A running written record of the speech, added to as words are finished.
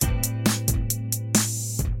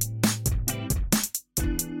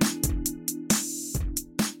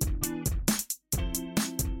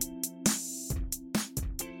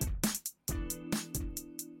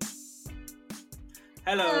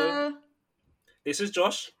Hello, Hello, this is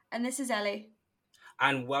Josh, and this is Ellie.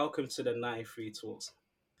 and welcome to the 93 Talks,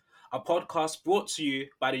 a podcast brought to you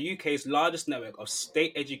by the UK's largest network of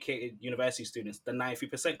state educated university students, the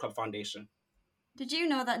 93% Club Foundation. Did you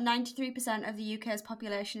know that 93% of the UK's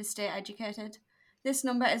population is state educated? This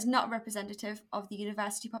number is not representative of the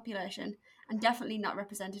university population and definitely not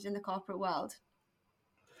represented in the corporate world.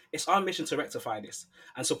 It's our mission to rectify this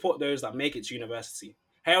and support those that make it to university.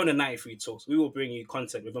 Here on the 93 Talks, we will bring you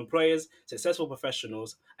content with employers, successful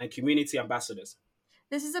professionals, and community ambassadors.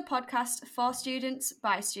 This is a podcast for students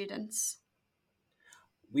by students.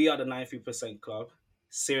 We are the 93% Club,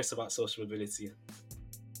 serious about social mobility.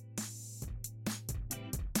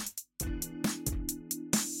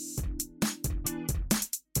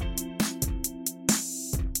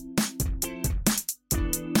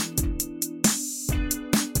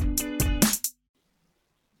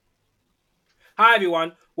 Hi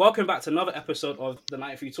everyone, welcome back to another episode of the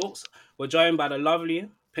 93 Talks. We're joined by the lovely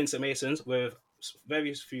Pinsent Masons with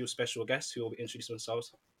very few special guests who will introduce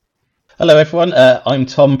themselves. Hello, everyone. I'm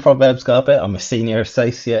Tom Proverbs Garbett. I'm a senior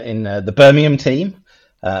associate in the Birmingham team,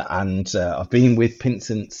 and I've been with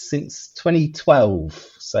Pinsent since 2012.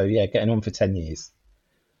 So, yeah, getting on for 10 years.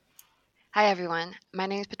 Hi everyone, my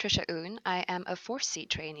name is Patricia Oon. I am a fourth seat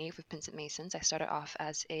trainee with Pinsent Masons. I started off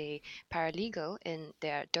as a paralegal in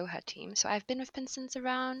their Doha team. So I've been with Pinsent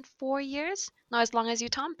around 4 years. Not as long as you,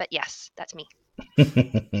 Tom, but yes, that's me.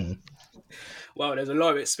 Well, there's a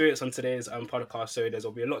lot of experience on today's podcast, so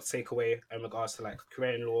there'll be a lot to take away in regards to like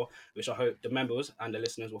Korean law, which I hope the members and the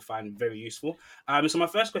listeners will find very useful. So my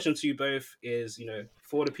first question to you both is,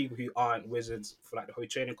 for the people who aren't wizards for like the whole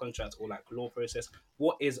training contract or like law process,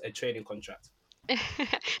 what is a training contract?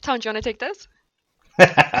 Tom, do you want to take this?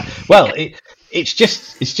 Well, it's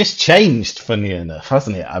just changed, funny enough,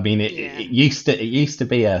 hasn't it? I mean, it used to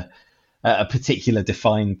be a particular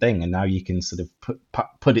defined thing, and now you can sort of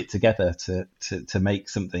put it together to make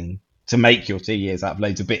something, to make your 2 years out of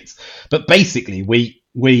loads of bits. But basically,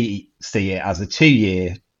 we see it as a 2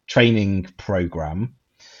 year training program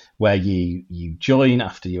where you join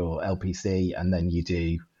after your LPC, and then you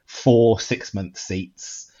do 4 6-month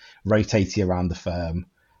seats rotating around the firm,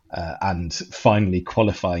 and finally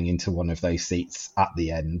qualifying into one of those seats at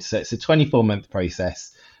the end. So it's a 24-month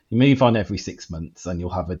process. You move on every 6 months, and you'll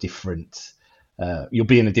have a different. You'll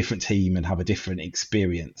be in a different team and have a different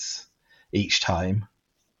experience each time.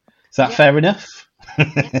 Is that fair enough?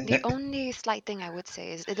 The only slight thing I would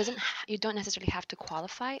say is you don't necessarily have to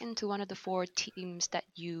qualify into one of the 4 teams that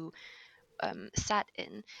you sat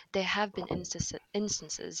in. There have been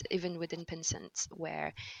instances, even within Pinsent,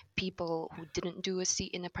 where people who didn't do a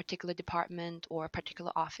seat in a particular department or a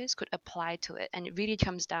particular office could apply to it. And it really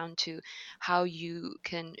comes down to how you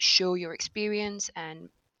can show your experience and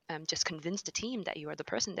just convince the team that you are the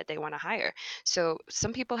person that they want to hire. So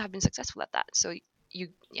some people have been successful at that. So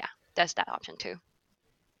there's that option too.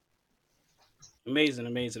 Amazing.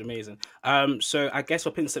 So I guess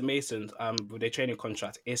for Pinsent Masons, with their training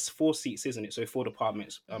contract, it's 4 seats, isn't it? So 4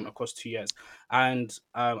 departments, across 2 years. And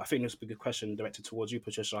I think this would be a good question directed towards you,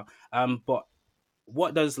 Patricia. But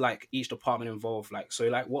what does like each department involve? Like, so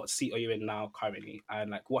like, what seat are you in now currently, and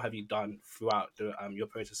like, what have you done throughout the your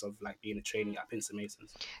process of like being a trainee at Pinsent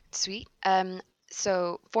Masons? Sweet.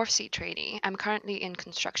 So fourth seat trainee. I'm currently in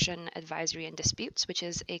construction advisory and disputes, which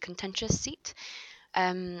is a contentious seat.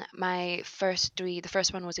 My first 3, the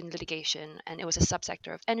first one was in litigation, and it was a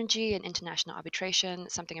subsector of energy and international arbitration,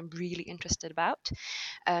 something I'm really interested about.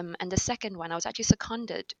 And the second one, I was actually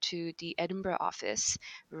seconded to the Edinburgh office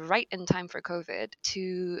right in time for COVID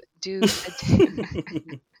to do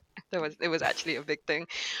it was actually a big thing,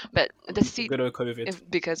 but the seat, Good old COVID.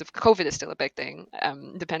 because of COVID, is still a big thing,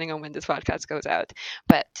 depending on when this podcast goes out.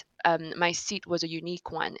 But my seat was a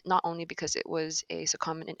unique one, not only because it was a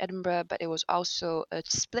secondment in Edinburgh, but it was also a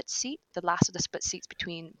split seat, the last of the split seats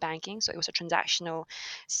between banking. So it was a transactional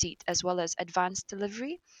seat as well as advanced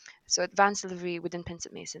delivery. So advanced delivery within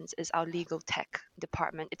Pinsent Masons is our legal tech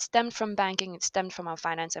department. It stemmed from banking, it stemmed from our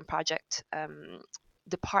finance and project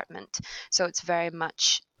department. So it's very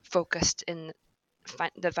much focused in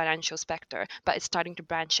the financial sector, but it's starting to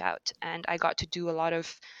branch out. And I got to do a lot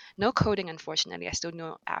of no coding, unfortunately. I still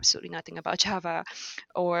know absolutely nothing about Java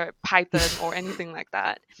or Python or anything like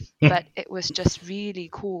that. But it was just really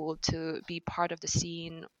cool to be part of the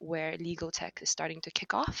scene where legal tech is starting to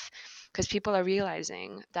kick off, because people are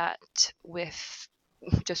realizing that with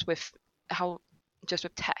just with how just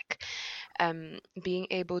with tech, being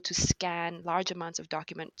able to scan large amounts of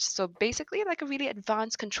documents. So basically, like a really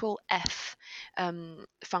advanced Control F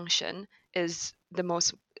function is the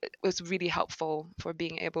most it was really helpful for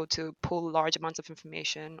being able to pull large amounts of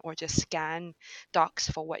information or just scan docs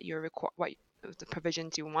for what the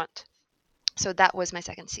provisions you want. So that was my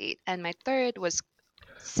second seat. And my third was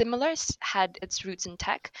similar, had its roots in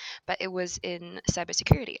tech, but it was in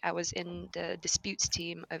cybersecurity. I was in the disputes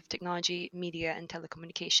team of technology, media, and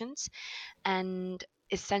telecommunications. And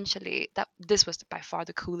essentially, this was by far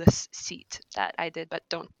the coolest seat that I did. But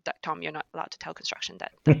Tom, you're not allowed to tell construction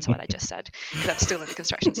that's what I just said, because I'm still in the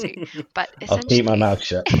construction seat. But I'll keep my essentially, mouth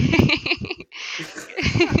shut.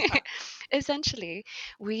 essentially,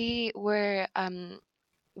 we're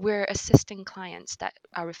assisting clients that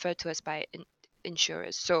are referred to as by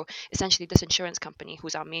insurers. So essentially, this insurance company,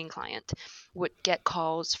 who's our main client, would get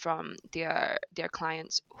calls from their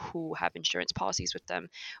clients who have insurance policies with them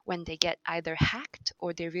when they get either hacked,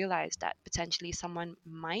 or they realize that potentially someone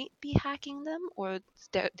might be hacking them, or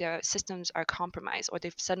their systems are compromised, or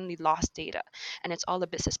they've suddenly lost data, and it's all a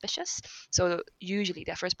bit suspicious. So usually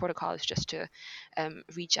their first protocol is just to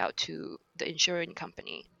reach out to the insurance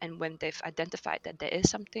company, and when they've identified that there is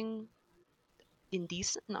something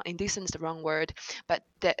indecent, not indecent is the wrong word, but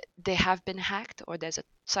that they have been hacked or there's a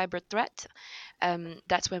cyber threat,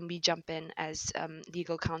 that's when we jump in as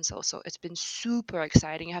legal counsel. So it's been super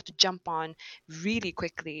exciting. You have to jump on really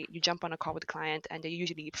quickly. You jump on a call with the client, and they're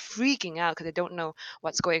usually freaking out because they don't know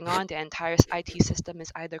what's going on. Their entire IT system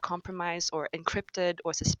is either compromised or encrypted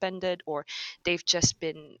or suspended, or they've just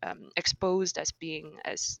been exposed as being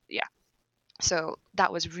as So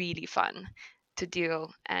that was really fun to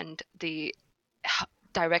deal, and the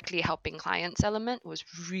directly helping clients element was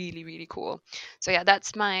really, really cool. So yeah,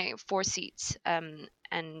 that's my 4 seats. And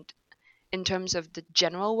in terms of the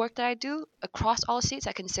general work that I do across all seats,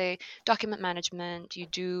 I can say document management.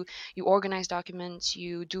 You organize documents,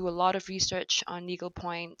 you do a lot of research on legal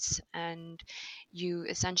points, and you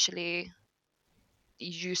essentially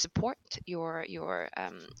support your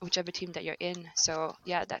whichever team that you're in. So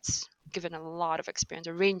yeah, that's given a lot of experience,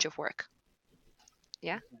 a range of work.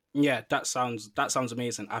 Yeah. Yeah, that sounds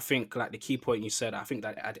amazing. I think like the key point you said, I think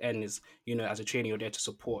that at the end is, as a trainer, you're there to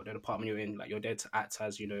support the department you're in. Like you're there to act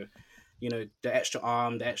as, the extra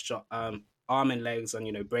arm, arm and legs,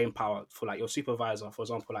 and brain power for like your supervisor. For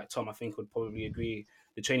example, like Tom, I think would probably agree.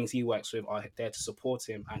 The trainings he works with are there to support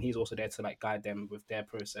him, and he's also there to like guide them with their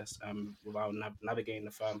process, while navigating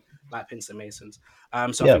the firm like Pinsent Masons.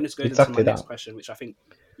 So I think this goes exactly into my next question, which I think,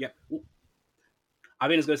 I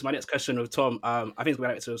think this goes to my next question with Tom. I think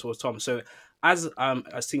it's going towards Tom. So, as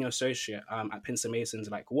a senior associate at Pinsent Masons,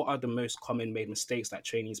 like, what are the most common made mistakes that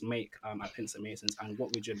trainees make at Pinsent Masons, and what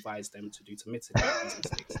would you advise them to do to mitigate these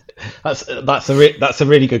mistakes? That's a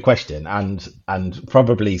really good question, and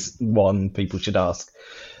probably one people should ask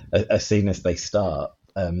as soon as they start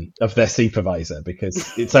of their supervisor,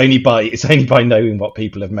 because it's only by knowing what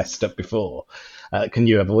people have messed up before can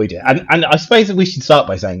you avoid it. And I suppose we should start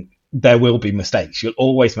by saying, there will be mistakes. You'll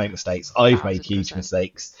always make mistakes. I've made huge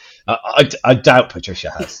mistakes. I doubt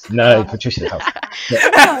Patricia has. No, Patricia has.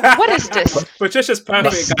 Oh, what is this? Patricia's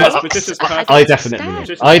perfect, guys. Patricia's perfect. I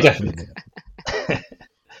definitely.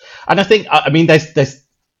 And I think,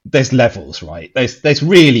 there's levels, right? There's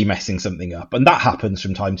really messing something up, and that happens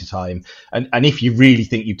from time to time. And if you really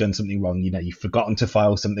think you've done something wrong, you've forgotten to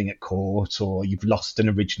file something at court, or you've lost an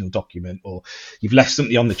original document, or you've left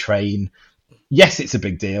something on the train. Yes, it's a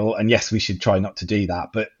big deal, and yes, we should try not to do that,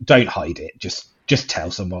 but don't hide it. Just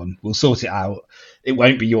tell someone. We'll sort it out. It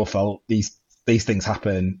won't be your fault. These things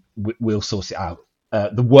happen. We'll sort it out.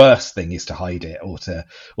 The worst thing is to hide it, or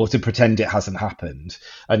to pretend it hasn't happened.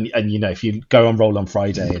 And if you go on Roll on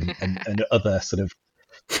Friday and other sort of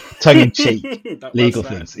tongue-in-cheek legal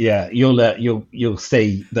things, you'll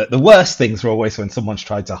see that the worst things are always when someone's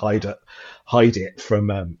tried to hide it from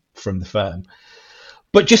the firm.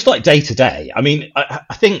 But just like day to day,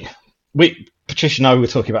 I think Patricia and I were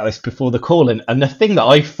talking about this before the call, and the thing that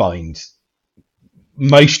I find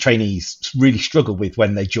most trainees really struggle with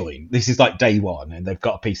when they join, this is like day one and they've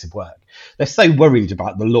got a piece of work. They're so worried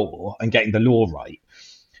about the law and getting the law right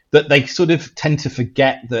that they sort of tend to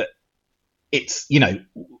forget that it's,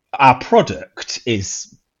 our product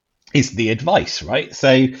is the advice, right?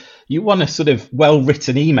 So you want a sort of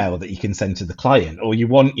well-written email that you can send to the client, or you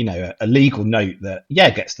want, a legal note that,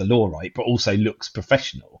 gets the law right, but also looks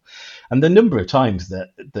professional. And the number of times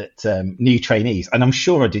that new trainees, and I'm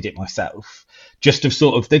sure I did it myself, just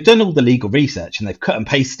have they've done all the legal research and they've cut and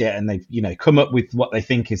pasted it and they've, come up with what they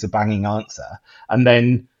think is a banging answer, and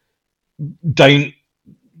then don't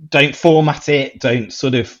format it, don't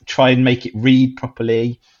sort of try and make it read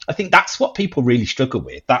properly. I think that's what people really struggle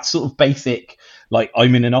with, that sort of basic Like,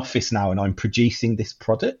 I'm in an office now and I'm producing this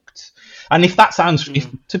product. And if that sounds, if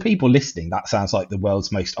to people listening, that sounds like the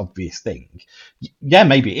world's most obvious thing, yeah,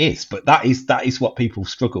 maybe it is. But that is what people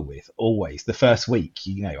struggle with always. The first week,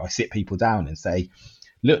 I sit people down and say,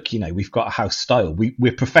 look, we've got a house style.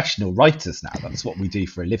 We're professional writers now. That's what we do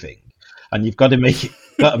for a living, and you've got to make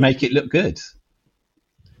it look good.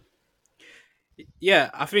 Yeah,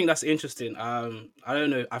 I think that's interesting. I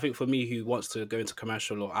don't know. I think for me, who wants to go into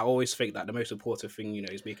commercial law, I always think that the most important thing,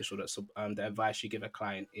 is making sure that the advice you give a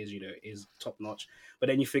client is, is top notch. But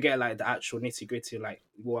then you forget like the actual nitty gritty. Like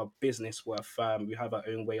we're a business, we're a firm. We have our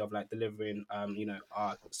own way of like delivering,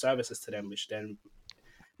 our services to them, which then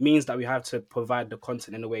means that we have to provide the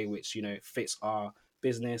content in a way which fits our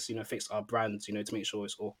business, fits our brand, to make sure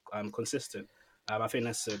it's all consistent. I think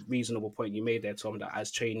that's a reasonable point you made there, Tom, that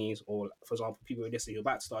as trainees or, for example, people who are listening who are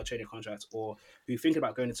about to start a training contract or who think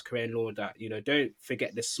about going into career law, that, don't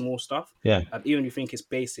forget this small stuff. Yeah. Even if you think it's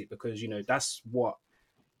basic, because,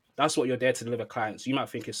 that's what you're there to deliver clients. You might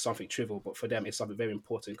think it's something trivial, but for them, it's something very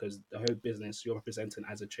important because the whole business you're representing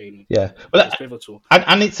as a trainee. Yeah, well, it's pivotal.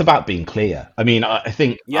 And it's about being clear. I mean, I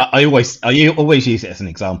think I always use it as an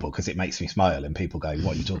example because it makes me smile and people go,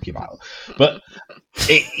 "What are you talking about?" But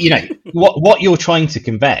what you're trying to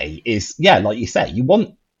convey is, like you say,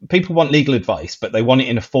 people want legal advice, but they want it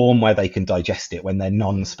in a form where they can digest it when they're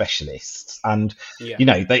non-specialists. And,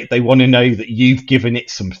 they want to know that you've given it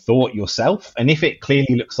some thought yourself. And if it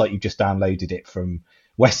clearly looks like you've just downloaded it from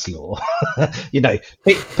Westlaw,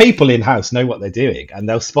 people in-house know what they're doing and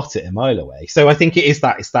they'll spot it a mile away. So I think it's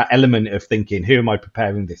that element of thinking, who am I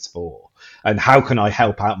preparing this for? And how can I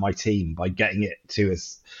help out my team by getting it to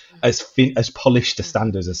as polished a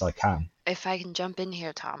standard as I can? If I can jump in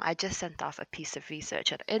here, Tom, I just sent off a piece of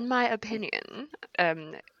research, and in my opinion,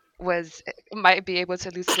 might be able to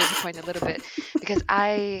elucidate the point a little bit, because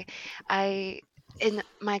I in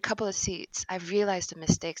my couple of seats, I've realized the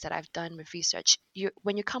mistakes that I've done with research.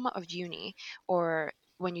 When you come out of uni or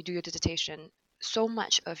when you do your dissertation, so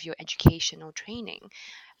much of your educational training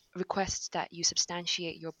requests that you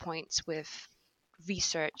substantiate your points with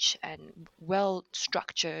research and well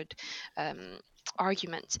structured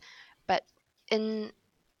arguments. But in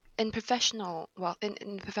in professional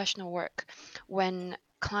work, when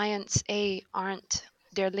clients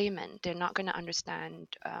they're laymen, they're not going to understand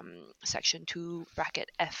section 2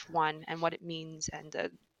 bracket F1 and what it means and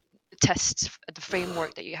the tests, the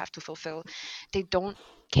framework that you have to fulfill. They don't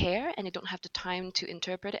care and they don't have the time to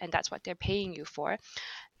interpret it, and that's what they're paying you for.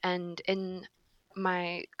 And in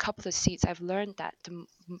my couple of seats, I've learned that the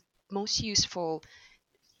most useful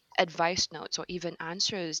advice notes or even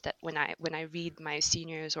answers that when I read my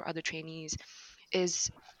seniors or other trainees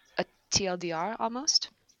is a TLDR almost.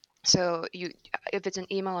 So if it's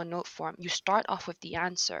an email or note form, you start off with the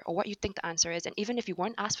answer or what you think the answer is, and even if you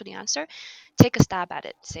weren't asked for the answer, take a stab at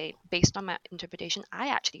it. Say, based on my interpretation, I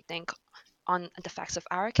actually think on the facts of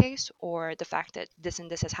our case or the fact that this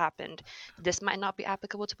and this has happened, this might not be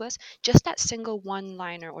applicable to us. Just that single one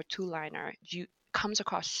liner or two liner you comes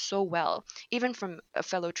across so well, even from a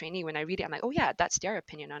fellow trainee. When I read it, I'm like, oh yeah, that's their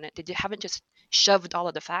opinion on it. They haven't just shoved all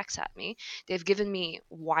of the facts at me. They've given me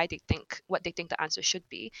what they think the answer should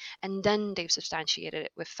be, and then they've substantiated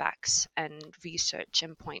it with facts and research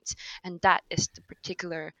and points. And that is the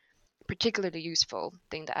particularly useful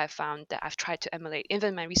thing that I've found, that I've tried to emulate even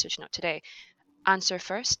in my research note today. Answer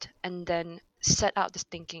first and then set out the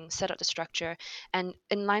thinking, set out the structure. And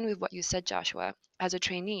in line with what you said, Joshua, as a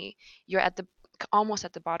trainee, you're almost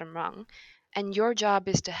at the bottom rung, and your job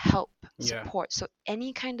is to help support. So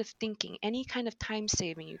any kind of thinking, any kind of time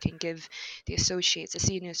saving you can give the associates, the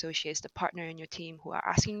senior associates, the partner in your team who are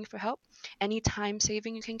asking you for help, any time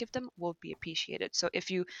saving you can give them will be appreciated. So if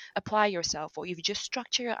you apply yourself, or if you just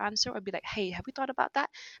structure your answer or be like, hey, have we thought about that?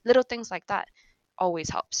 Little things like that always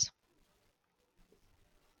helps.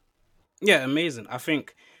 Yeah, amazing. I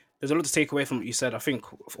think there's a lot to take away from what you said. I think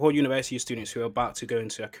for all university students who are about to go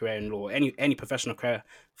into a career in law, any professional career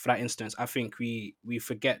for that instance, I think we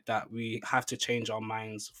forget that we have to change our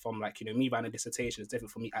minds from, like, me writing a dissertation is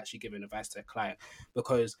different from me actually giving advice to a client.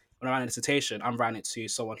 Because when I write a dissertation, I'm writing it to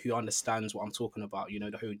someone who understands what I'm talking about,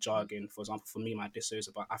 the whole jargon. For example, for me, my dissertation is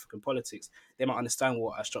about African politics. They might understand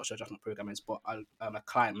what a structural adjustment program is, but a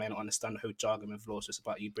client may not understand the whole jargon of law. So it's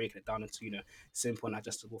about you breaking it down into, simple and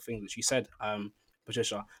digestible things, which you said,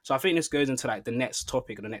 Patricia. So I think this goes into like the next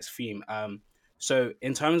topic or the next theme. So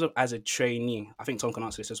in terms of as a trainee, I think Tom can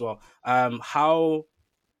answer this as well. How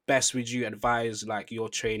best would you advise like your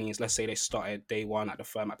trainees? Let's say they started day one at the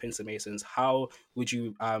firm at Pinsent Masons. How would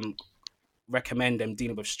you recommend them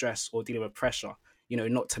dealing with stress or dealing with pressure?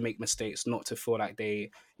 not to make mistakes, not to feel like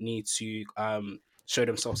they need to show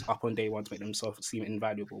themselves up on day one to make themselves seem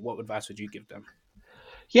invaluable? What advice would you give them?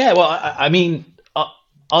 Yeah, well, I mean,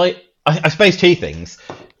 I suppose two things.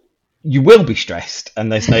 You will be stressed,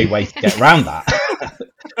 and there's no way to get around that.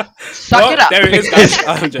 Suck it up. There it is, guys.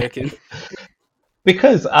 I'm joking.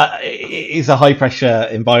 Because it is a high pressure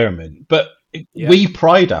environment, but we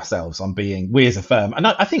pride ourselves on being, we as a firm, and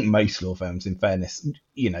I think most law firms, in fairness,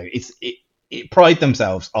 it pride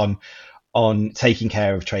themselves on taking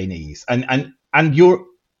care of trainees, and you're.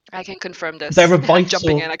 I can confirm this. They're a vital.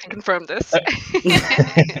 Jumping in, I can confirm this.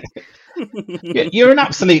 You're an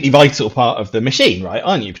absolutely vital part of the machine, right?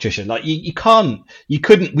 Aren't you, Patricia? Like we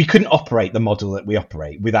couldn't operate the model that we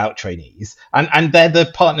operate without trainees, and they're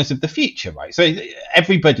the partners of the future, right? So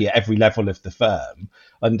everybody at every level of the firm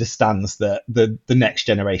understands that the next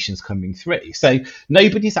generation's coming through. So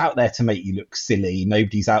nobody's out there to make you look silly.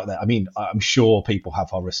 Nobody's out there. I mean, I'm sure people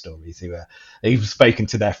have horror stories who've spoken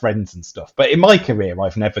to their friends and stuff. But in my career,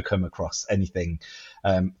 I've never come across anything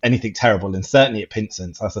terrible. And certainly at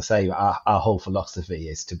Pinsent, as I say, our whole philosophy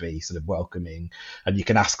is to be sort of welcoming, and you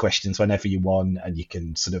can ask questions whenever you want, and you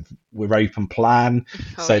can we're open plan.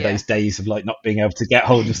 Those days of like not being able to get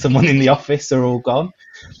hold of someone in the office are all gone.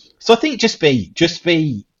 So I think just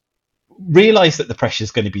realize that the pressure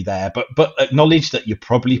is going to be there, but acknowledge that you're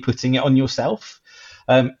probably putting it on yourself.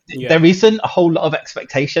 There isn't a whole lot of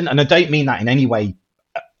expectation, and I don't mean that in any way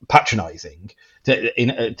patronizing,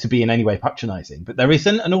 to be in any way patronizing, but there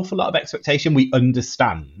isn't an awful lot of expectation. We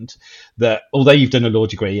understand that although you've done a law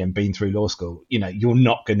degree and been through law school, you're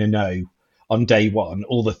not going to know on day one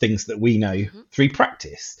all the things that we know through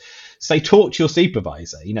practice. So talk to your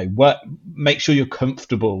supervisor, make sure you're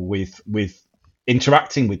comfortable with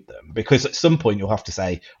interacting with them, because at some point you'll have to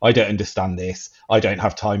say, I don't understand this, I don't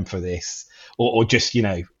have time for this, or just,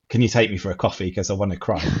 can you take me for a coffee because I want to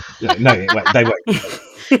cry? No, they won't.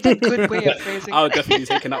 The good way of phrasing. I would definitely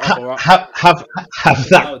take that offer.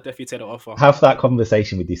 I would definitely take that offer. Have that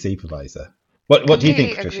conversation with your supervisor. What do you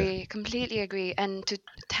think, Patricia? Completely agree. And to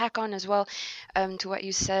tack on as well, to what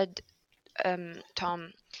you said,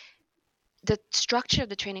 Tom, the structure of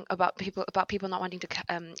the training about people not wanting to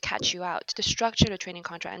catch you out, the structure of the training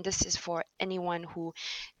contract, and this is for anyone who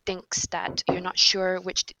thinks that you're not sure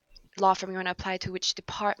which law firm you want to apply to, which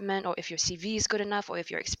department, or if your CV is good enough, or if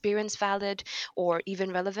your experience valid or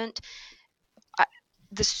even relevant.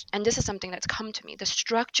 This is something that's come to me. The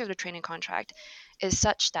structure of the training contract is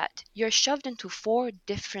such that you're shoved into 4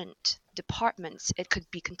 different departments. It could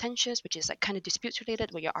be contentious, which is like kind of disputes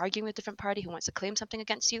related, where you're arguing with a different party who wants to claim something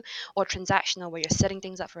against you, or transactional, where you're setting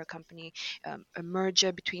things up for a company, a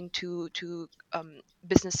merger between two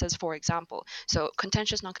businesses, for example. So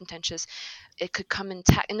contentious, non-contentious. It could come in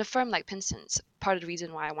a firm like Pinsent's. Part of the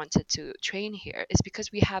reason why I wanted to train here is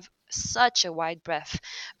because we have such a wide breadth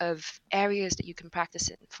of areas that you can practice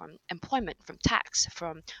in, from employment, from tax,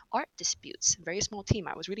 from art disputes. Very small team.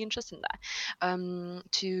 I was really interested in that.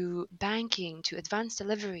 To banking, to advanced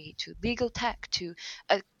delivery, to legal tech, to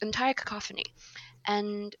an entire cacophony.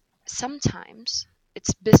 And sometimes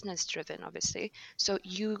it's business driven, obviously. So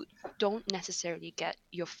you don't necessarily get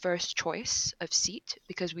your first choice of seat,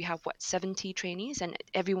 because we have 70 trainees, and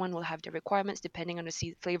everyone will have their requirements depending on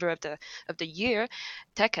the flavor of the year.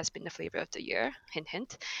 Tech has been the flavor of the year, hint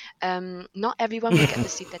hint. Not everyone will get the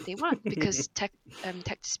seat that they want, because tech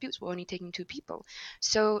disputes were only taking 2 people.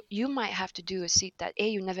 So you might have to do a seat that A,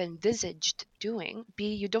 you never envisaged doing,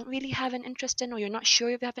 B, you don't really have an interest in, or you're not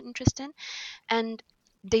sure if you have an interest in, and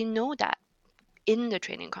they know that in the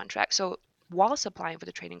training contract. So whilst applying for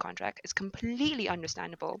the training contract, it's completely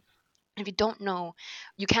understandable. If you don't know,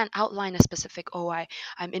 you can't outline a specific,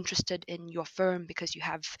 I'm interested in your firm because you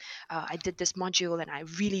have, I did this module and I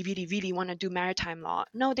really, really, really want to do maritime law.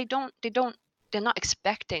 No, they don't. They're not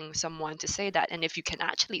expecting someone to say that. And if you can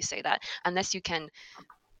actually say that, unless you can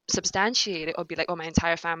substantiate it or be like, my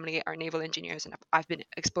entire family are naval engineers and I've been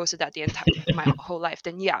exposed to that my whole life,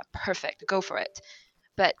 then yeah, perfect, go for it.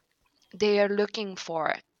 But they are looking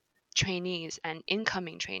for trainees and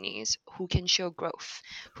incoming trainees who can show growth,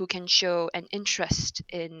 who can show an interest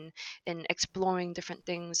in exploring different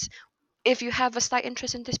things. If you have a slight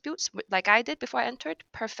interest in disputes, like I did before I entered,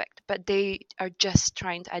 perfect. But they are just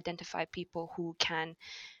trying to identify people who can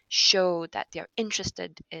show that they're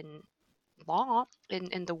interested in law,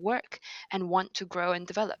 in the work, and want to grow and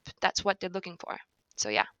develop. That's what they're looking for. So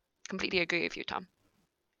yeah, completely agree with you, Tom.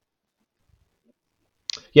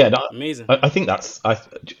 Yeah, no, amazing. I think that's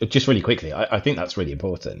just really quickly. I think that's really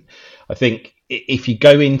important. I think if you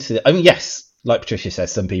go into, yes, like Patricia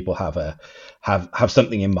says, some people have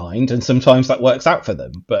something in mind, and sometimes that works out for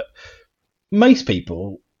them. But most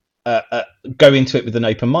people go into it with an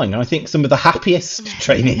open mind. And I think some of the happiest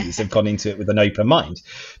trainees have gone into it with an open mind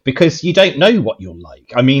because you don't know what you're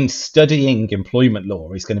like. I mean, studying employment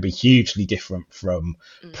law is going to be hugely different from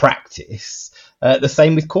practice. The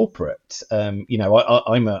same with corporate. I'm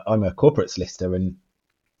a corporate solicitor, and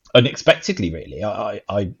unexpectedly, really,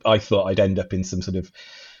 I thought I'd end up in some sort of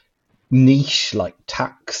niche like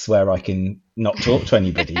tax where I can not talk to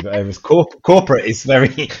anybody, but whereas corporate is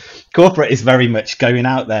very much going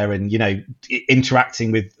out there and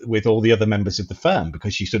interacting with all the other members of the firm,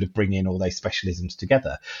 because you sort of bring in all those specialisms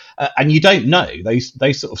together, and you don't know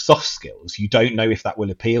those sort of soft skills. You don't know if that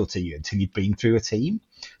will appeal to you until you've been through a team.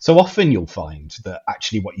 So often you'll find that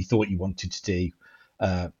actually what you thought you wanted to do,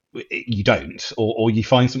 you don't, or you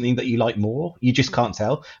find something that you like more. You just can't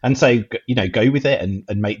tell, and so go with it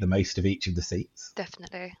and make the most of each of the seats.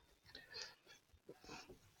 Definitely.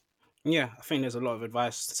 Yeah, I think there's a lot of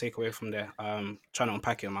advice to take away from there. Trying to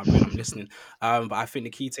unpack it in my brain, I'm listening. But I think the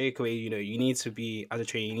key takeaway, you need to be, as a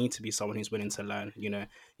trainer, you need to be someone who's willing to learn. You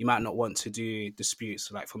might not want to do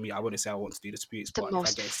disputes. Like for me, I wouldn't say I want to do disputes, The but if I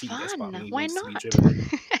most get a seat desk, part of fun. me Why wants to be not? driven.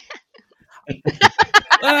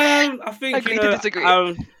 I think Agree to disagree.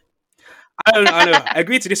 I know. I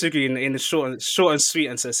agree to disagree in the short and sweet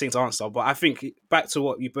and succinct answer. But I think back to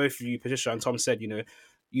what you, Patricia and Tom said.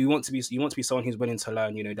 You want to be someone who's willing to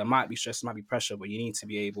learn. There might be stress, might be pressure, but you need to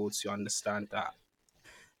be able to understand that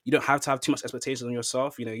you don't have to have too much expectations on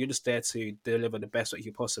yourself. You're just there to deliver the best that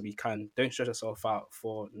you possibly can. Don't stress yourself out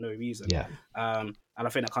for no reason. Yeah. And I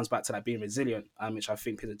think that comes back to that being resilient, which I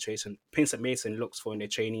think Pinsent Mason looks for in their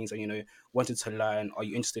trainees, and wanting to learn. Are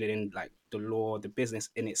you interested in like the law, the business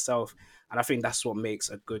in itself? And I think that's what makes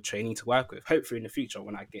a good trainee to work with. Hopefully, in the future,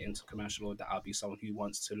 when I get into commercial law, that I'll be someone who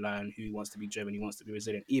wants to learn, who wants to be driven, who wants to be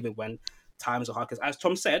resilient, even when times are hard. Because as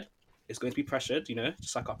Tom said, it's going to be pressured,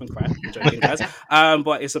 just suck up and cry. I'm joking, guys.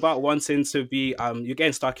 But it's about wanting to be, you're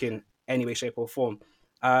getting stuck in any way, shape, or form.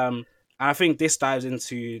 And I think this dives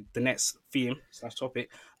into the next theme /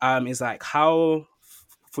 topic. Is like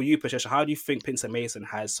for you, Patricia, how do you think Pinsent Mason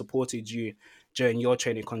has supported you during your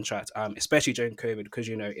training contract, especially during COVID? Because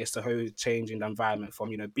it's the whole change in the environment from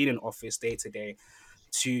being in office day to day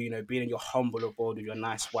to being in your humble abode with your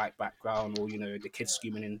nice white background, or the kids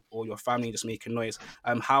screaming in, or your family just making noise.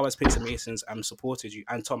 How has Pinsent Masons supported you?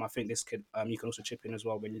 And Tom, I think this could you can also chip in as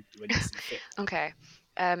well when you see fit. Okay.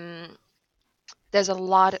 There's a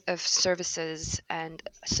lot of services and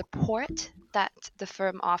support that the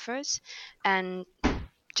firm offers, and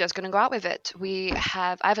just gonna go out with it.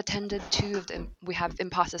 I've attended 2 of them. We have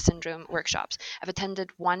imposter syndrome workshops. I've attended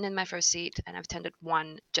 1 in my first seat, and I've attended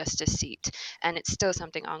 1 justice seat, and it's still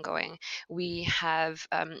something ongoing. We have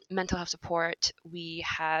mental health support. We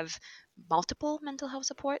have multiple mental health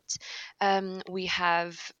supports. We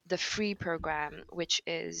have the free program, which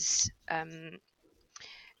is a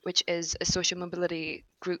social mobility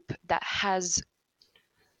group that has,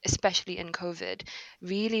 especially in COVID,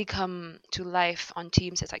 really come to life on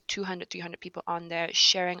Teams. It's like 200, 300 people on there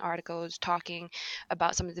sharing articles, talking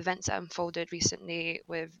about some of the events that unfolded recently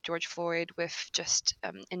with George Floyd, with just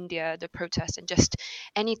India, the protests, and just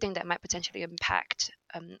anything that might potentially impact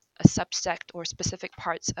a subsect or specific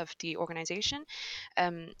parts of the organization.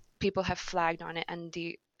 People have flagged on it, and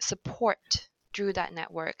the support through that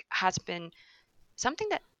network has been something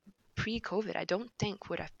that pre-COVID, I don't think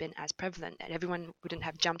would have been as prevalent, and everyone wouldn't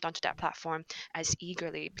have jumped onto that platform as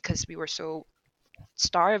eagerly because we were so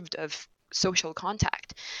starved of social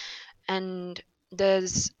contact. And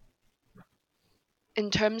there's, in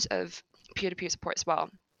terms of peer-to-peer support as well,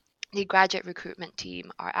 the graduate recruitment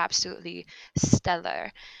team are absolutely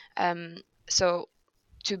stellar. So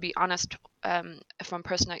to be honest, from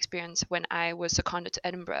personal experience, when I was seconded to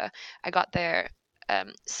Edinburgh, I got there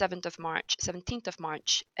 7th of March, 17th of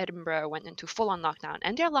March, Edinburgh went into full-on lockdown,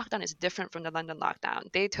 and their lockdown is different from the London lockdown.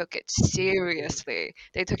 They took it seriously.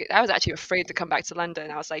 They took it. I was actually afraid to come back to London.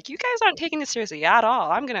 I was like, you guys aren't taking this seriously at all.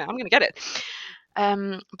 I'm gonna get it.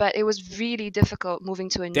 But it was really difficult moving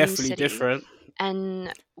to a new Definitely city, different.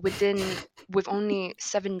 and with only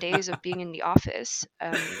 7 days of being in the office,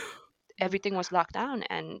 everything was locked down,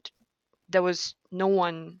 and there was no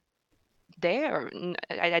one there.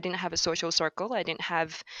 I didn't have a social circle. I didn't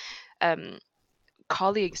have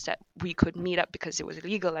colleagues that we could meet up because it was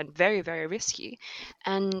illegal and very, very risky.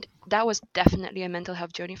 And that was definitely a mental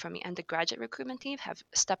health journey for me. And the graduate recruitment team have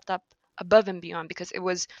stepped up above and beyond, because it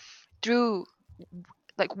was through,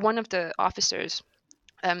 like, one of the officers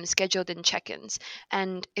scheduled in check-ins,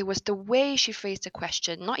 and it was the way she phrased the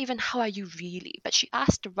question, not even how are you really, but she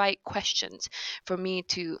asked the right questions for me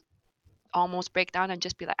to almost break down and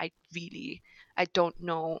just be like, I don't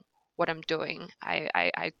know what I'm doing.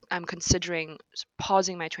 I'm considering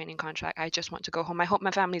pausing my training contract. I just want to go home.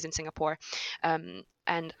 My family's in Singapore,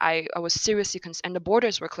 and I was seriously and the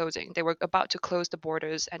borders were closing. They were about to close the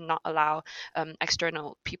borders and not allow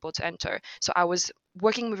external people to enter. So I was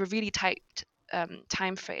working with a really tight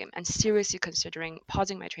time frame and seriously considering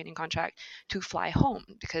pausing my training contract to fly home,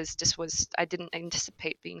 because I didn't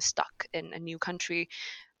anticipate being stuck in a new country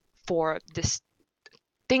for this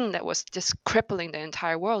thing that was just crippling the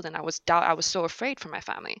entire world, and I was so afraid for my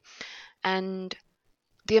family. And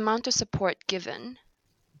the amount of support given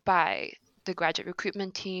by the graduate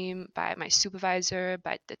recruitment team, by my supervisor,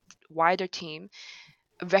 by the wider team,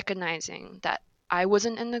 recognizing that I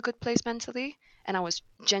wasn't in a good place mentally, and I was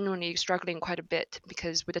genuinely struggling quite a bit,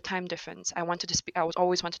 because with the time difference, I was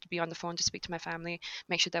always wanted to be on the phone to speak to my family,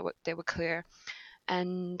 make sure that they were clear,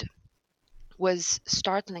 and was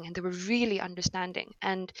startling, and they were really understanding.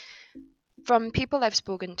 And from people I've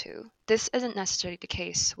spoken to, this isn't necessarily the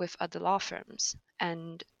case with other law firms.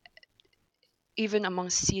 And even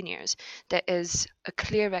among seniors, there is a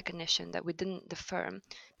clear recognition that within the firm,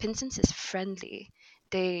 Pinsent is friendly.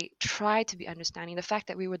 They try to be understanding. The fact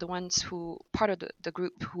that we were the ones who, part of the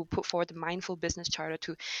group who put forward the mindful business charter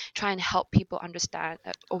to try and help people understand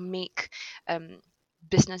or make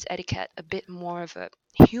business etiquette a bit more of a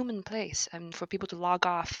human place, and for people to log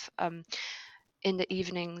off in the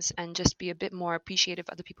evenings and just be a bit more appreciative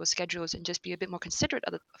of other people's schedules and just be a bit more considerate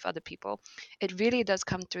of other people. It really does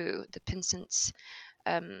come through the Pinsent's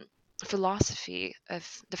philosophy of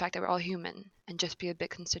the fact that we're all human, and just be a bit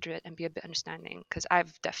considerate and be a bit understanding, because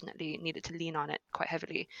I've definitely needed to lean on it quite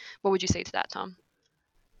heavily. What would you say to that, Tom?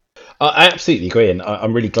 I absolutely agree, and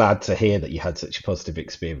I'm really glad to hear that you had such a positive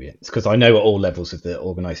experience, because I know at all levels of the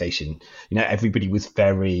organisation, everybody was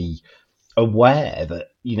very aware that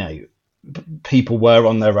people were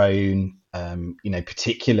on their own.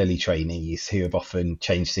 Particularly trainees who have often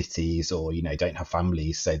changed cities or don't have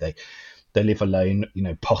families, so they live alone,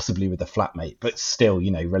 possibly with a flatmate, but still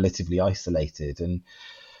relatively isolated. And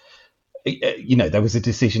there was a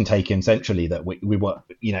decision taken centrally that we were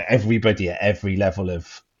everybody at every level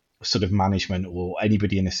of sort of management or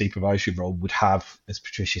anybody in a supervisory role would have, as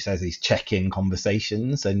Patricia says, these check-in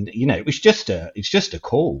conversations. And it's just a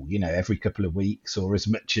call every couple of weeks, or as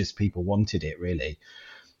much as people wanted it, really,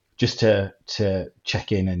 just to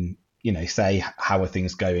check in and say, how are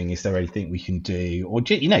things going, is there anything we can do, or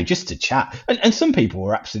just to chat. And some people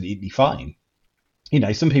were absolutely fine.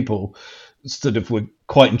 Some people sort of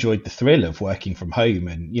quite enjoyed the thrill of working from home,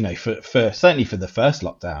 and for certainly for the first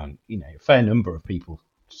lockdown, a fair number of people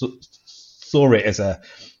saw it as a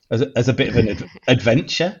bit of an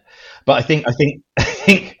adventure. But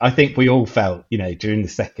I think we all felt during the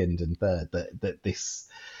second and third that this,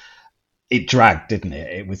 it dragged, didn't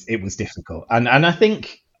it? It was difficult, and I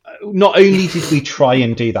think not only did we try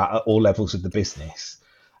and do that at all levels of the business,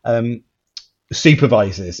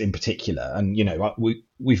 supervisors in particular, and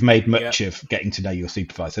we've made much of getting to know your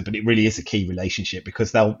supervisor, but it really is a key relationship,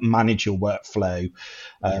 because they'll manage your workflow,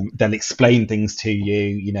 they'll explain things to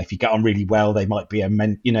you. If you get on really well, they might be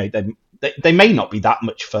they may not be that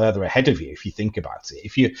much further ahead of you if you think about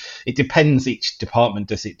it. It depends, each department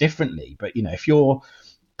does it differently, but if you're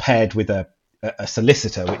paired with a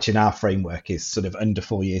solicitor, which in our framework is sort of under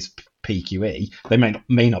 4 years PQE, they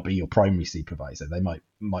may not be your primary supervisor. They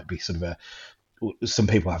might be sort of some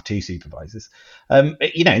people have two supervisors.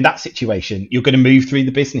 In that situation, you're going to move through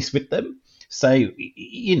the business with them. So,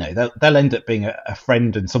 they'll end up being a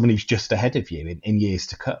friend and someone who's just ahead of you in years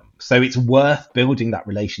to come. So it's worth building that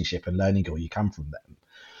relationship and learning all you can from them.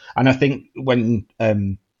 And I think when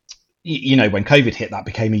when COVID hit, that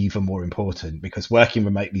became even more important, because working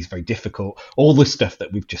remotely is very difficult. All the stuff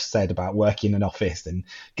that we've just said about working in an office and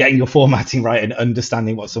getting your formatting right and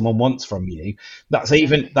understanding what someone wants from you, that's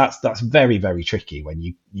very, very tricky when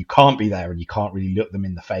you can't be there and you can't really look them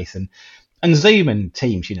in the face. And Zoom and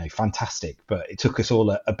Teams, fantastic, but it took us all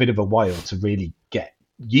a bit of a while to really get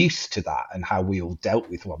used to that and how we all dealt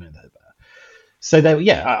with one another. So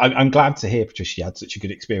I'm glad to hear, Patricia, you had such a good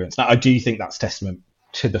experience. Now, I do think that's testament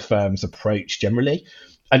to the firm's approach generally,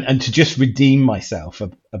 and to just redeem myself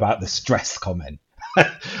about the stress comment.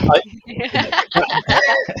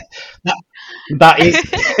 That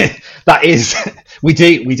is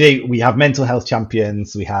we have mental health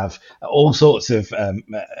champions, we have all sorts of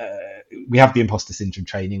we have the imposter syndrome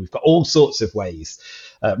training, we've got all sorts of ways,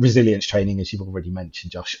 resilience training, as you've already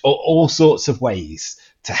mentioned, Josh, all sorts of ways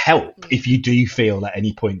to help if you do feel at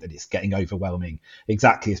any point that it's getting overwhelming,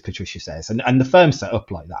 exactly as Patricia says, and the firm's set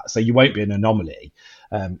up like that, so you won't be an anomaly.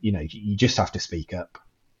 You just have to speak up.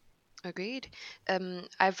 Agreed.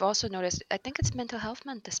 I've also noticed, I think it's Mental Health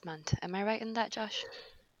Month this month. Am I right in that, Josh?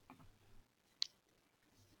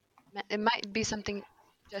 It might be something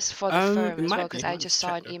just for the firm It as well, might because be. I Might just just saw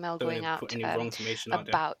check an though. email Don't going want to put out any wrong information out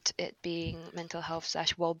there. about it being mental health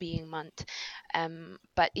slash well-being month.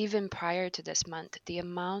 But even prior to this month, the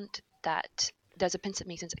amount that there's a Pinsent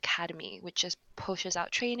Masons Academy, which just pushes out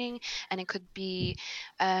training, and it could be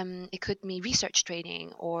research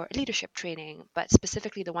training or leadership training, but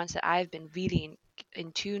specifically the ones that I've been really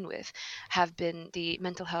in tune with have been the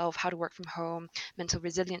mental health, how to work from home, mental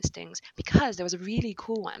resilience things, because there was a really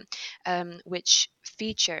cool one which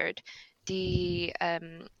featured the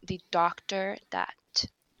doctor that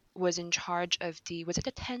was in charge of the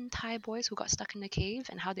 10 Thai boys who got stuck in the cave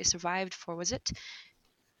and how they survived for, was it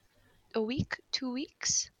a week, 2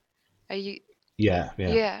 weeks? Are you Yeah,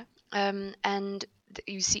 yeah. Yeah. And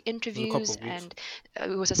you see It was a couple interviews, of weeks. and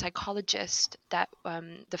it was a psychologist that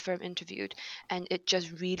the firm interviewed, and it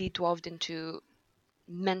just really delved into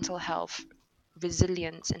mental health,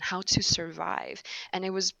 resilience, and how to survive. And it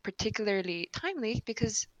was particularly timely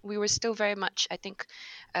because we were still very much, I think,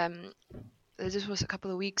 um, this was a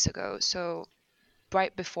couple of weeks ago, so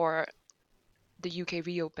right before the UK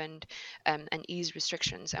reopened and eased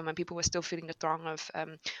restrictions, and when people were still feeling the throng of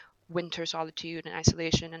winter solitude and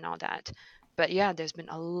isolation and all that. But yeah, there's been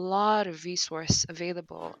a lot of resource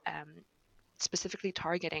available, specifically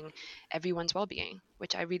targeting everyone's well-being,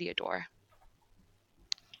 which I really adore.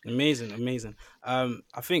 Amazing, amazing.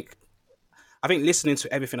 I think listening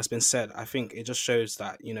to everything that's been said, I think it just shows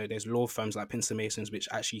that there's law firms like Pinsent Masons which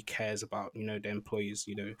actually cares about their employees.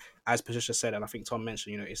 As Patricia said, and I think Tom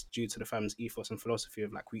mentioned, it's due to the firm's ethos and philosophy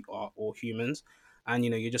of like we are all humans, and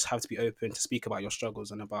you just have to be open to speak about your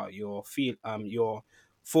struggles and about your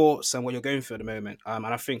thoughts and what you're going through at the moment. And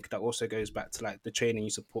I think that also goes back to like the training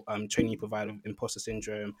you support, training you provide with imposter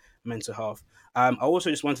syndrome, mental health. I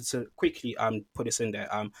also just wanted to quickly put this in there.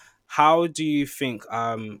 How do you think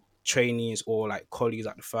trainees or like colleagues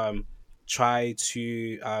at the firm try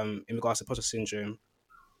to in regards to imposter syndrome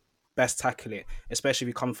best tackle it, especially if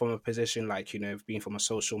you come from a position like being from a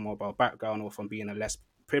social mobile background or from being a less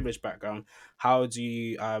privileged background? How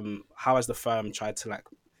has the firm tried to like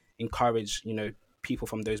encourage people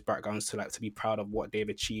from those backgrounds to like to be proud of what they've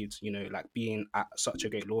achieved, like being at such a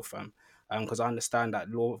great law firm? Because I understand that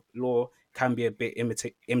law can be a bit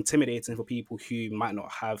intimidating for people who might not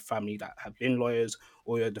have family that have been lawyers,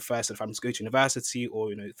 or you're the first of the family to go to university,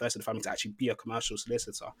 or the first of the family to actually be a commercial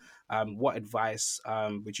solicitor. What advice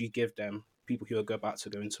would you give them, people who are about to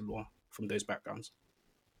go into law from those backgrounds?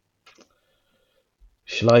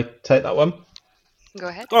 Shall I take that one? Go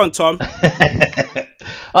ahead. Go on, Tom.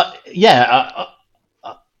 Yeah,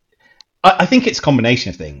 I think it's a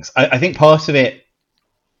combination of things. I think part of it,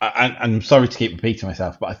 and I'm sorry to keep repeating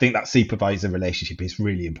myself, but I think that supervisor relationship is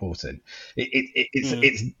really important.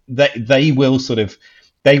 It's that they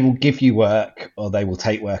will give you work or they will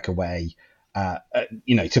take work away,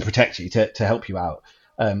 to protect you, to help you out.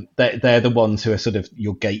 They're the ones who are sort of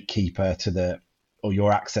your gatekeeper or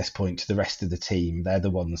your access point to the rest of the team. They're the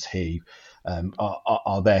ones who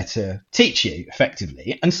are there to teach you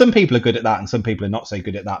effectively. And some people are good at that, and some people are not so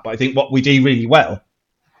good at that. But I think what we do really well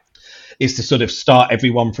is to sort of start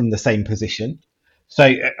everyone from the same position. So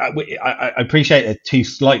I appreciate the two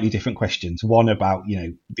slightly different questions. One about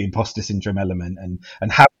the imposter syndrome element and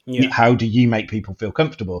Yeah. how do you make people feel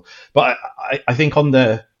comfortable. But I think on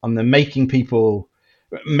the making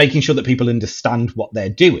sure that people understand what they're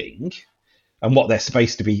doing and what they're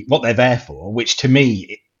supposed to be, what they're there for, which to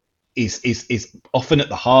me is often at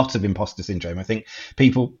the heart of imposter syndrome. I think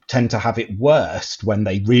people tend to have it worst when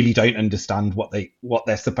they really don't understand what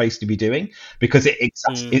they're supposed to be doing, because it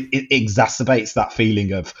exacerbates that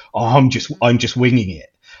feeling of, oh, I'm just winging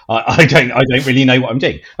it. I don't really know what I'm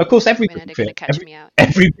doing. Of course, When are they going to catch me out?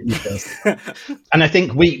 everybody feels it. And I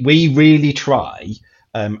think we really try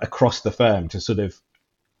across the firm to sort of,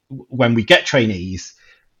 when we get trainees,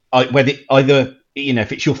 whether either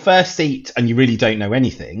if it's your first seat and you really don't know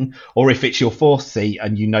anything, or if it's your fourth seat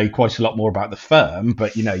and you know quite a lot more about the firm,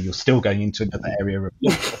 but you're still going into another area of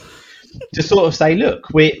law, to sort of say, look,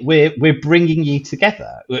 we're bringing you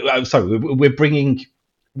together. Sorry, we're bringing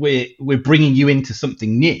you into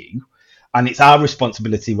something new, and it's our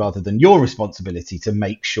responsibility rather than your responsibility to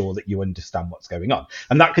make sure that you understand what's going on.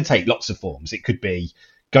 And that could take lots of forms. It could be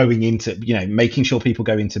going into, making sure people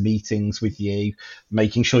go into meetings with you,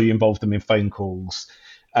 making sure you involve them in phone calls,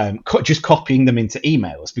 just copying them into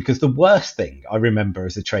emails. Because the worst thing I remember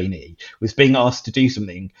as a trainee was being asked to do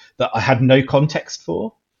something that I had no context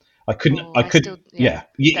for. I couldn't. Oh, I I still, could. yeah,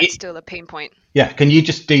 Yeah. that's still a pain point. Yeah. Can you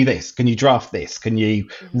just do this? Can you draft this? Can you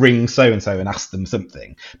ring so and so and ask them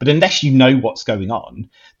something? But unless you know what's going on,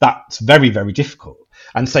 that's very, very difficult.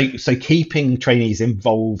 And so keeping trainees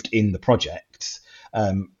involved in the projects,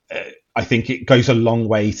 I think it goes a long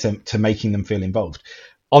way to making them feel involved.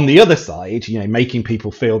 On the other side, making people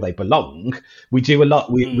feel they belong, we do a lot.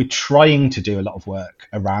 We're trying to do a lot of work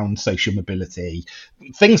around social mobility,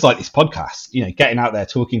 things like this podcast. Getting out there,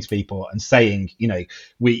 talking to people, and saying,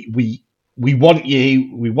 we want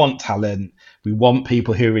you, we want talent, we want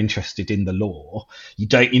people who are interested in the law. You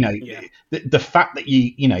don't, Yeah. the fact that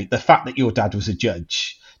the fact that your dad was a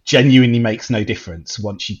judge genuinely makes no difference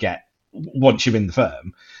once you're in the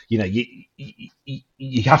firm.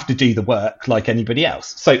 You have to do the work like anybody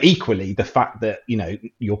else. So equally, the fact that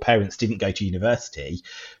your parents didn't go to university,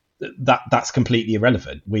 that's completely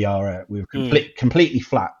irrelevant. We're completely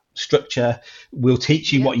flat structure. We'll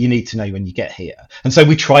teach you what you need to know when you get here, and so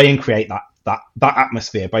we try and create that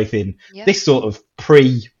atmosphere both in this sort of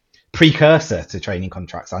precursor to training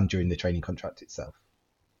contracts and during the training contract itself.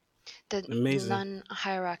 The Amazing.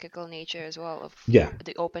 non-hierarchical nature as well of Yeah.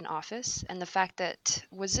 the open office, and the fact that,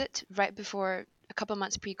 was it right before, a couple of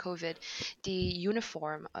months pre-COVID, the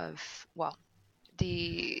uniform of, well,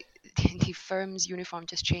 the the firm's uniform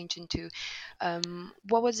just changed into,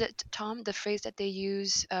 what was it, Tom? The phrase that they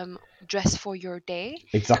use, dress for your day.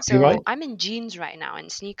 Exactly So right. I'm in jeans right now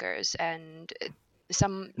and sneakers, and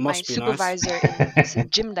my Must be nice. supervisor is in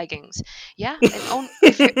gym leggings. Yeah, and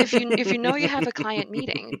if you know you have a client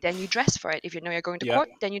meeting, then you dress for it. If you know you're going to Yeah. court,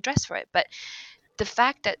 then you dress for it. But the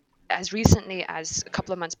fact that as recently as a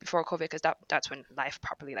couple of months before COVID, because that's when life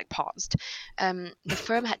properly paused, the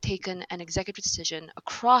firm had taken an executive decision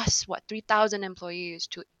across 3,000 employees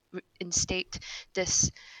to instate this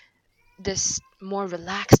more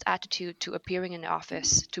relaxed attitude to appearing in the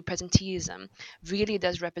office, to presenteeism, really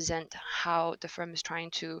does represent how the firm is trying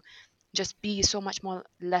to just be so much more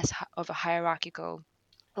less of a hierarchical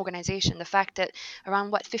organization. The fact that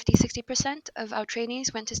around 50-60% of our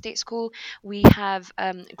trainees went to state school, we have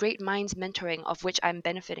great minds mentoring, of which I'm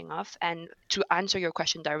benefiting of. And to answer your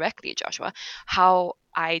question directly, Joshua, how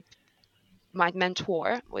my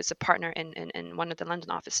mentor was a partner in one of the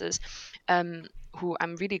London offices, who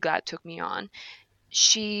I'm really glad took me on.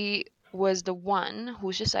 She was the one who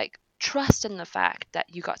was just trust in the fact that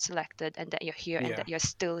you got selected and that you're here and that you're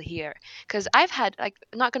still here. Because I've had,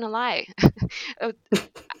 not gonna lie,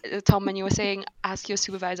 Tom, when you were saying ask your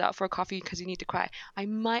supervisor out for a coffee because you need to cry, I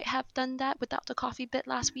might have done that without the coffee bit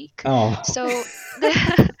last week. Oh. So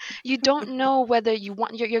you don't know whether you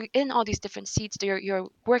want, you're in all these different seats, you're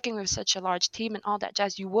working with such a large team and all that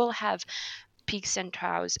jazz. You will have peaks and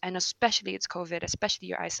troughs, and especially it's COVID, especially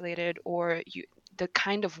you're isolated, or the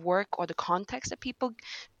kind of work or the context that people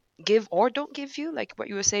give or don't give you, like what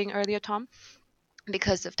you were saying earlier, Tom,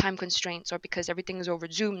 because of time constraints or because everything is over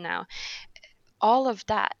Zoom now. All of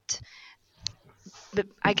that, but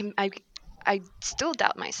I still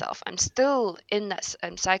doubt myself. I'm still in that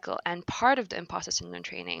cycle, and part of the imposter syndrome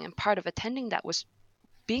training and part of attending that was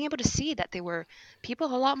being able to see that there were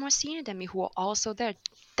people a lot more senior than me who were also there.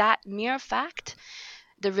 That mere fact,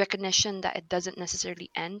 the recognition that it doesn't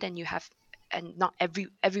necessarily end, and you have, and not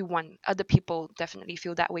everyone, other people definitely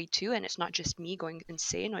feel that way too, and it's not just me going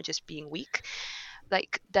insane or just being weak,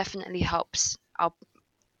 definitely helps. Our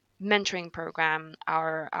mentoring program,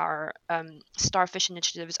 our starfish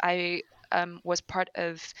initiatives. I was part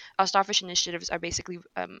of our starfish initiatives are basically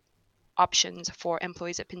options for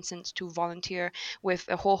employees at Pinsent to volunteer with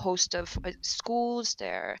a whole host of schools.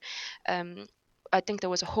 I think there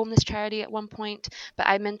was a homeless charity at one point, but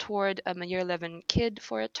I mentored a year 11 kid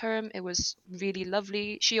for a term. It was really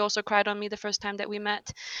lovely. She also cried on me the first time that we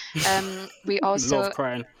met. We also Love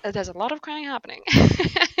crying. There's a lot of crying happening.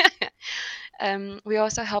 We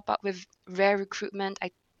also help out with rare recruitment,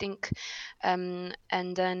 I think, and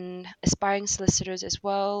then aspiring solicitors as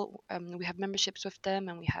well. We have memberships with them,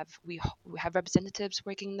 and we have representatives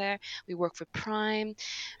working there. We work for Prime,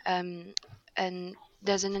 and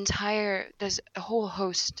there's a whole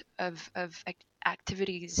host of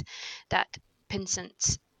activities that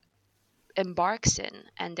Pinsent embarks in,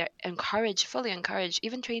 and they're fully encouraged,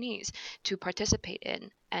 even trainees, to participate in,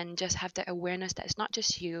 and just have the awareness that it's not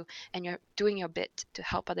just you, and you're doing your bit to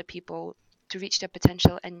help other people to reach their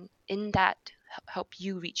potential, and in that help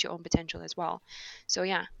you reach your own potential as well. So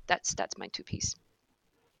yeah, that's my two piece.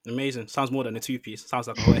 Amazing. Sounds more than a two-piece. Sounds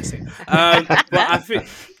like a whole essay. But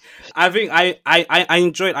I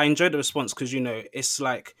enjoyed the response because it's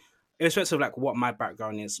irrespective of what my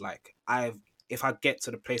background is, if I get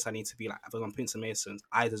to the place I need to be, like if I was on Pinsent Masons,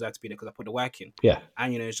 I deserve to be there because I put the work in. Yeah.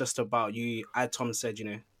 And it's just about you, as Tom said,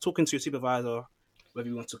 talking to your supervisor, whether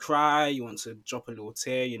you want to cry, you want to drop a little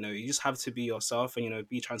tear, you just have to be yourself and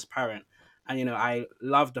be transparent. And I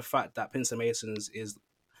love the fact that Pinsent Masons is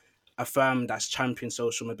a firm that's championed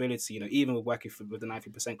social mobility, even with working with the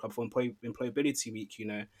 90% Club for Employability Week,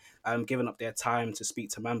 giving up their time to speak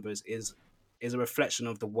to members is a reflection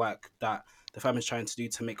of the work that the firm is trying to do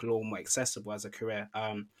to make law more accessible as a career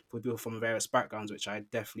for people from various backgrounds, which I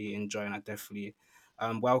definitely enjoy and I definitely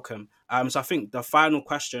welcome. So I think the final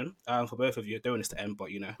question for both of you, I don't want this to end, but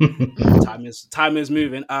time is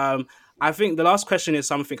moving. I think the last question is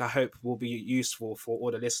something I hope will be useful for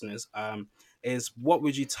all the listeners. Is what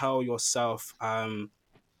would you tell yourself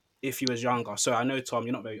if you was younger? So I know, Tom,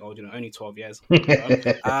 you're not very old, only 12 years in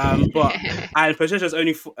the firm. But and Patricia's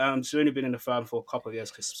she's only been in the firm for a couple of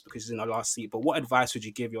years because she's in her last seat. But what advice would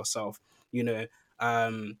you give yourself? You're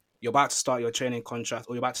about to start your training contract,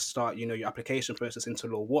 or you're about to start, your application process into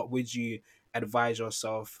law. What would you advise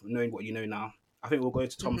yourself, knowing what you know now? I think we'll go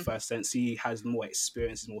to Tom first, since he has more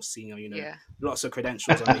experience, he's more senior, Yeah. lots of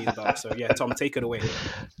credentials under his belt. So yeah, Tom, take it away.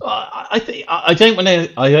 I think I don't want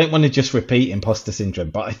to. I don't want to just repeat imposter syndrome,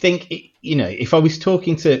 but I think if I was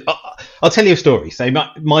talking to, I'll tell you a story. So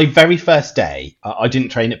my very first day, I didn't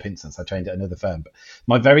train at Pinsent, I trained at another firm. But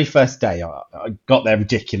my very first day, I got there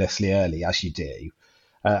ridiculously early, as you do.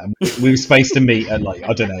 We were supposed to meet at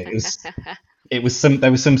I don't know. There was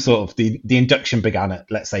some sort of the induction began at,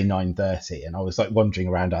 let's say, 9:30, and I was wandering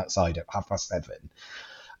around outside at 7:30.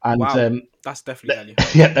 And wow, that's definitely early.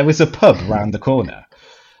 Yeah, there was a pub around the corner,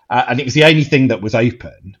 and it was the only thing that was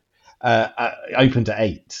open. Opened at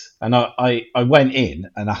 8, and I went in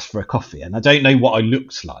and asked for a coffee, and I don't know what I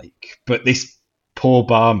looked like, but this poor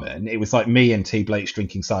barman, it was like me and two blokes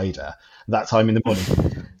drinking cider at that time in the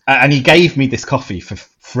morning, and he gave me this coffee for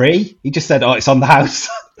free. He just said, "Oh, it's on the house,"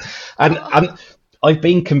 and I've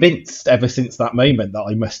been convinced ever since that moment that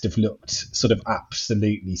I must have looked sort of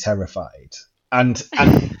absolutely terrified. And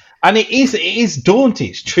it is daunting.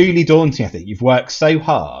 It's truly daunting. I think you've worked so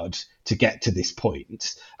hard to get to this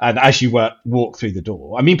point, and as you walk through the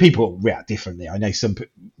door, I mean, people react differently. I know some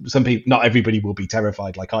people, not everybody will be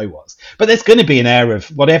terrified like I was, but there's going to be an air of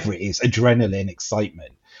whatever it is, adrenaline,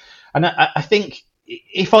 excitement. And I think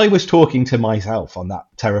if I was talking to myself on that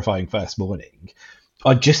terrifying first morning,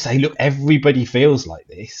 I'd just say, look, everybody feels like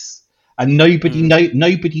this, and nobody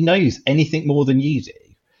knows anything more than you do.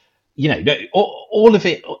 All of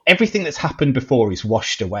it, everything that's happened before is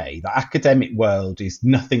washed away. The academic world is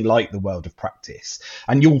nothing like the world of practice,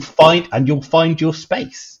 and you'll find your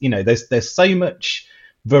space. There's so much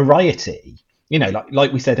variety.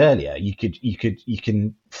 Like we said earlier, you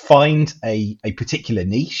can find a particular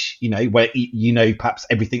niche. Where perhaps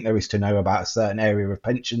everything there is to know about a certain area of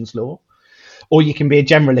pensions law. Or you can be a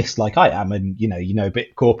generalist like I am, and a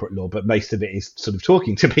bit corporate law, but most of it is sort of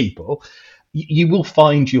talking to people. You will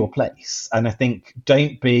find your place, and I think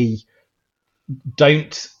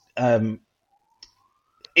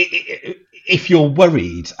if you're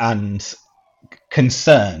worried and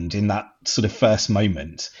concerned in that sort of first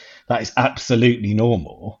moment, that is absolutely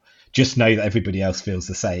normal. Just know that everybody else feels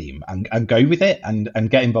the same, and go with it and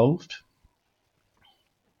get involved.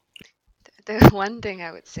 The one thing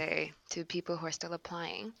I would say to people who are still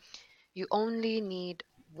applying, you only need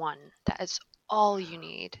one. That is all you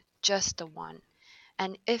need, just the one.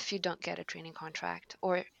 And if you don't get a training contract,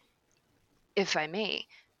 or if I may,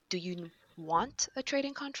 do you want a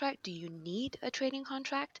trading contract? Do you need a trading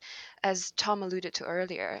contract? As Tom alluded to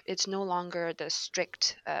earlier, it's no longer the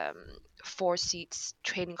strict 4 seats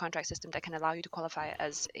trading contract system that can allow you to qualify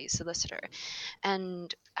as a solicitor.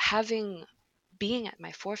 And being at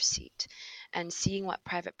my 4th seat and seeing what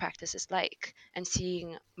private practice is like, and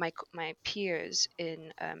seeing my peers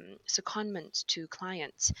in secondments to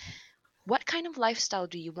clients, what kind of lifestyle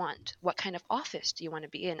do you want? What kind of office do you want to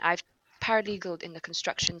be in? I've paralegaled in the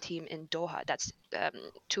construction team in Doha. That's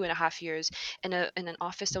 2.5 years in an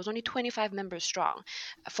office that was only 25 members strong,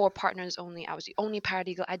 4 partners only. I was the only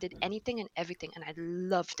paralegal. I did anything and everything, and I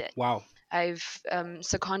loved it. Wow. I've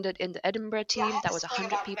seconded in the Edinburgh team. That was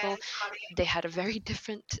 100 people. They had a very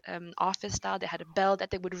different office style. They had a bell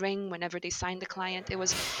that they would ring whenever they signed the client. It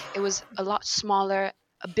was a lot smaller,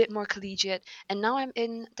 a bit more collegiate. And now I'm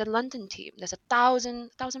in the London team. There's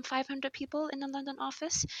 1,500 people in the London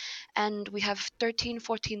office, and we have 13,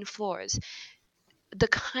 14 floors. The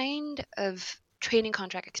kind of training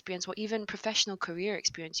contract experience or even professional career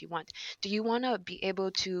experience you want. Do you want to be able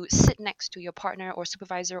to sit next to your partner or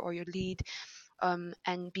supervisor or your lead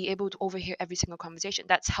and be able to overhear every single conversation.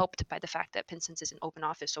 That's helped by the fact that Pinsent is an open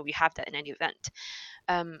office, so we have that in any event.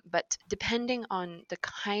 But depending on the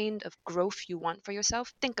kind of growth you want for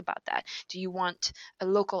yourself, think about that. Do you want a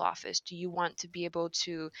local office? Do you want to be able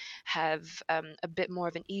to have a bit more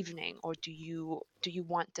of an evening, or do you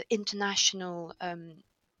want the international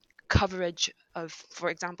coverage of, for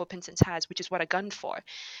example, Pinsent has, which is what I gunned for?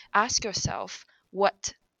 Ask yourself,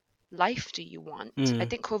 what life do you want? I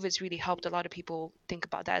think COVID's really helped a lot of people think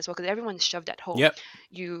about that as well, because everyone's shoved at home. Yep.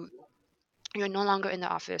 You're no longer in the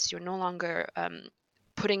office. You're no longer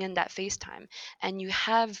putting in that FaceTime, and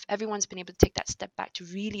everyone's been able to take that step back to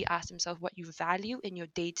really ask themselves what you value in your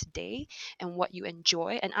day to day and what you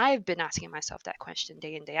enjoy. And I've been asking myself that question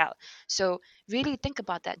day in, day out. So really think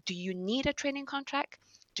about that. Do you need a training contract?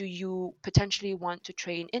 Do you potentially want to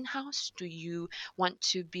train in-house? Do you want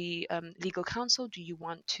to be legal counsel? Do you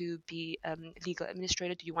want to be legal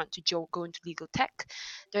administrator? Do you want to go into legal tech?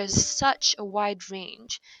 There's such a wide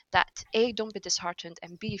range that A, don't be disheartened,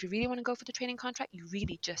 and B, if you really want to go for the training contract, you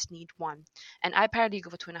really just need one. And I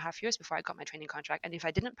paralegal for 2.5 years before I got my training contract. And if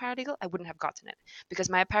I didn't paralegal, I wouldn't have gotten it, because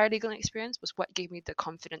my paralegal experience was what gave me the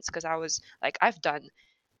confidence, because I was like, I've done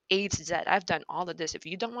A to Z. I've done all of this. If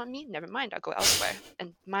you don't want me, never mind. I'll go elsewhere.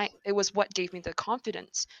 And it was what gave me the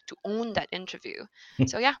confidence to own that interview.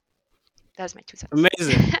 So yeah, that's my 2 cents.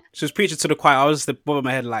 Amazing. She was preaching to the choir. I was at the bottom of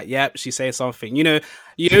my head like, yep, she said something. You know,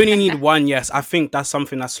 you only need one yes. I think that's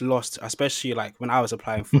something that's lost, especially like when I was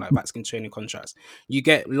applying for like vaccine training contracts. You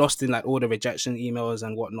get lost in like all the rejection emails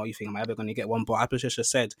and whatnot. You think, am I ever going to get one? But as Patricia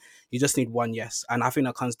said, you just need one yes. And I think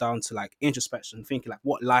that comes down to like introspection, thinking like,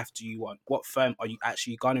 what life do you want? What firm are you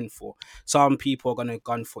actually gunning for? Some people are going to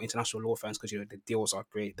gun for international law firms because, you know, the deals are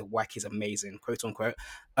great, the work is amazing, quote unquote.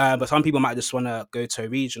 But some people might just want to go to a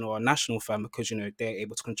regional or a national firm because, you know, they're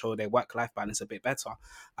able to control their work-life balance a bit better.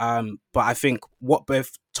 But I think what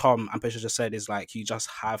both Tom and Patricia just said is like, you just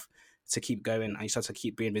have to keep going and you just have to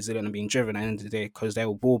keep being resilient and being driven at the end of the day, because there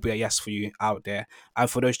will be a yes for you out there. And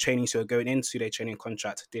for those trainees who are going into their training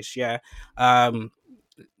contract this year,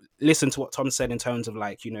 listen to what Tom said in terms of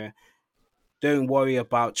like, you know, don't worry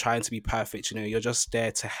about trying to be perfect. You know, you're just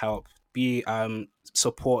there to help, be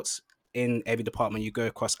support in every department you go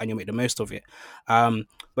across, and you'll make the most of it.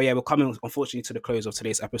 But yeah, we're coming unfortunately to the close of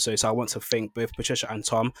today's episode, so I want to thank both Patricia and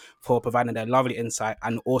Tom for providing their lovely insight,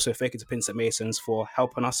 and also thank you to Pinsent Masons for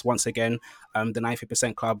helping us once again, the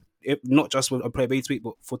 90% Club, not just with Employability Week,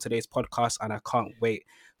 but for today's podcast, and I can't wait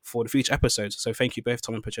for the future episodes. So thank you both,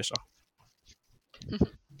 Tom and Patricia.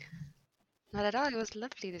 Not at all. It was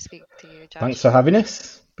lovely to speak to you, Josh. Thanks for having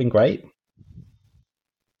us. Been great.